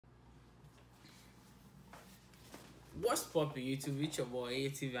What's poppin' YouTube? It's your boy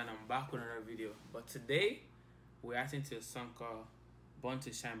ATV and I'm back with another video. But today we're acting to a song called Born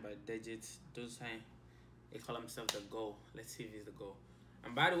to Shine by Diljit Dosanjh. He call himself the Go. Let's see if he's the Go.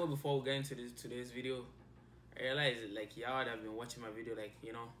 And by the way, before we get into today's video, I realize like y'all that have been watching my video, like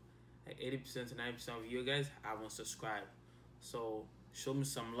 80% to 90% of you guys haven't subscribed. So show me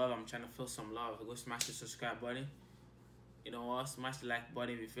some love. I'm trying to feel some love. Go smash the subscribe button. You know what? Smash the like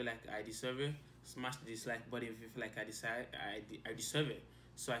button if you feel like I deserve it. Smash the dislike button if you feel like I deserve it.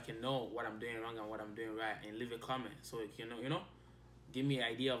 So I can know what I'm doing wrong and what I'm doing right, and leave a comment so you can give me an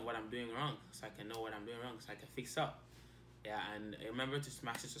idea of what I'm doing wrong, so I can know what I'm doing wrong, so I can fix up. Yeah, and remember to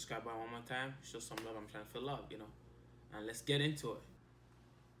smash the subscribe button one more time. Show some love. I'm trying to feel love, And let's get into it.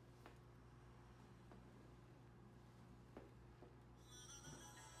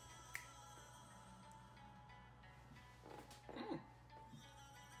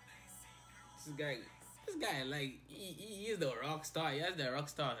 This guy, like, he is the rock star. He has the rock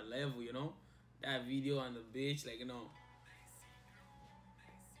star level, That video on the beach,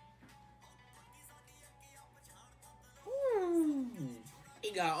 Ooh,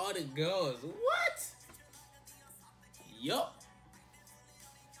 he got all the girls. What? Yup.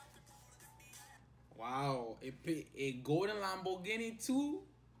 Wow, a golden Lamborghini too.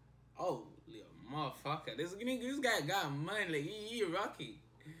 Oh, little motherfucker. This guy got money. Like he rocky.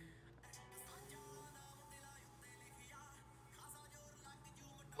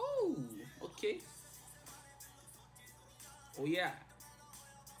 Oh, okay. Oh yeah.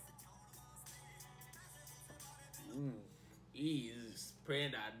 Ooh, he is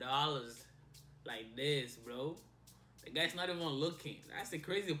spreading our dollars like this, bro. The guy's not even looking. That's the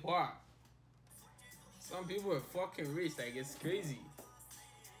crazy part. Some people are fucking rich. Like, it's crazy.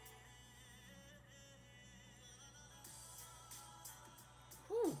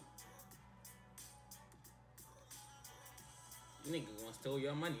 Whew. Nigga gonna steal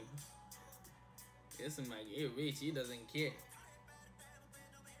your money. Listen, like, he rich. He doesn't care.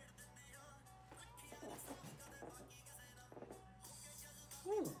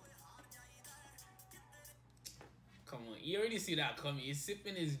 Whew. Come on, you already see that coming. He's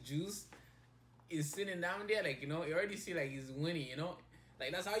sipping his juice. He's sitting down there, like, you already see, like, he's winning,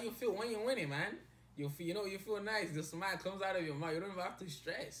 Like, that's how you feel when you're winning, man. You feel, you feel nice. The smile comes out of your mouth. You don't even have to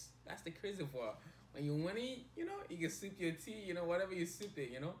stress. That's the crazy part. When you're winning, you can sip your tea, whatever you sip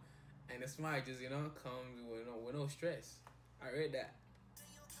it, And the smile just, comes with no stress. I read that.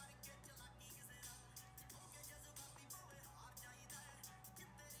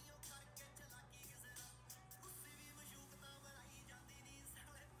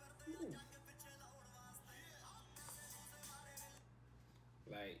 Ooh.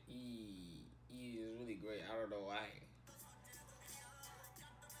 Like, he is really great. I don't know why.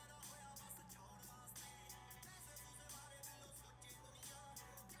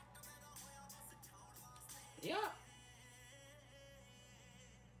 Yeah.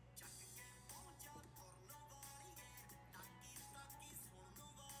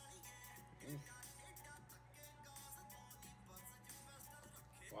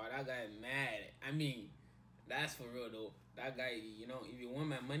 Wow, that guy mad. I mean, that's for real though. That guy, if you want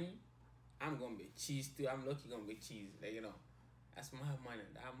my money, I'm gonna be cheese too. I'm lucky gonna be cheese. Like, that's my money.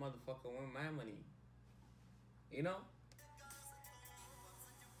 That motherfucker want my money.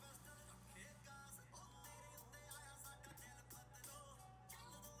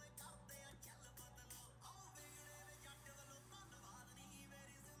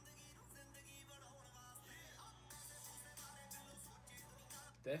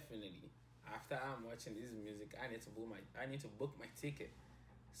 Definitely. After I'm watching this music, I need to book my ticket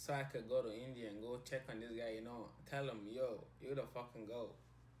so I could go to India and go check on this guy, tell him, yo, you the fucking go.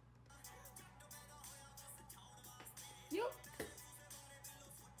 Yup.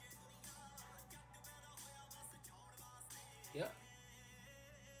 Yep.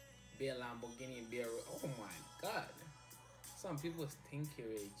 Be a Lamborghini, be a... Oh my god. Some people think you're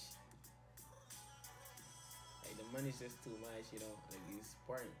rich. Like, the money's just too much, like, it's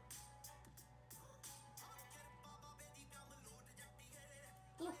important.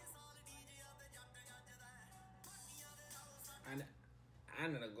 And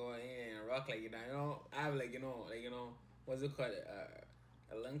I'm gonna go in and rock like I have what's it called,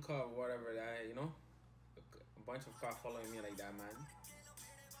 a link car or whatever that a bunch of cars following me like that, man.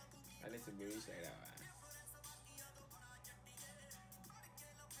 I need to be rich like that,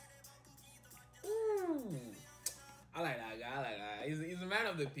 man. Ooh, I like that guy. I like that. He's a man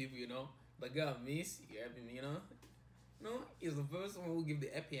of the people, The girl miss, you hear me, No, he's the first one who give the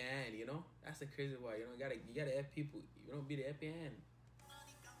happy hand, That's the crazy part, you gotta help people. You don't be the happy hand.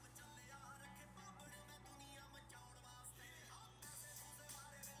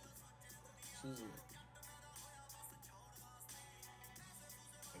 shoes, man.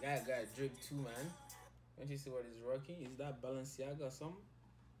 I got a drip too, man. Don't you see what he's rocking? Is that Balenciaga or something?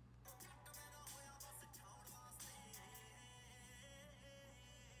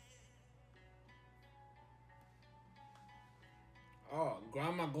 Oh,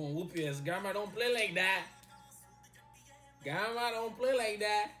 grandma gonna whoop your ass. Grandma don't play like that. Grandma don't play like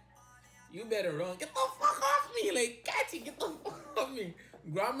that. You better run. Get the fuck off me. Like, Catchy, get the fuck off me.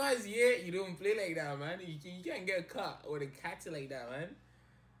 Grandma's here. You don't play like that, man. You can't get caught with a Catchy like that, man.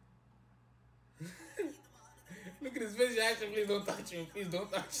 Look at his face reaction. Please don't touch him. Please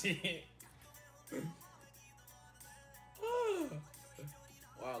don't touch him.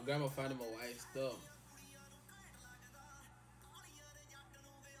 Wow, grandma found him a white stuff.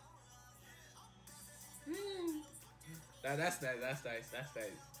 That's nice. That's nice. That's nice.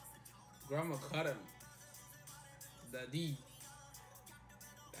 Grandma caught him. Daddy.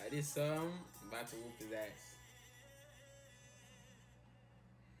 Daddy saw him. About to whoop his ass.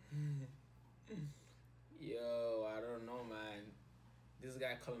 Yo, I don't know, man. This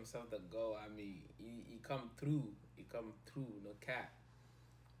guy call himself the Go. I mean, he come through. He come through, no cap.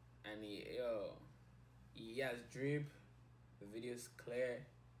 And he has drip. The video's clear.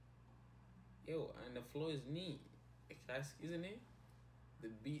 Yo, and the flow is neat. Isn't it? The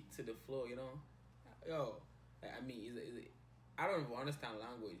beat to the flow, you know. Yo, I mean, I don't even understand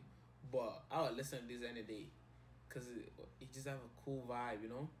language, but I would listen to this any day. Cause it just have a cool vibe, you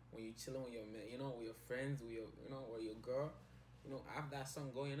know. When you chilling with your man, you know, with your friends, with your, you know, or your girl, you know, have that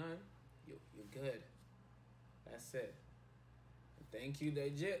song going on, you're good. That's it. Thank you,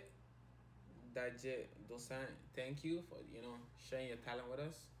 Diljit Dosanjh. Thank you for, you know, sharing your talent with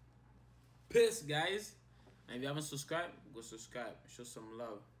us. Peace, guys. And if you haven't subscribed, go subscribe. Show some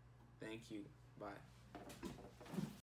love. Thank you. Bye.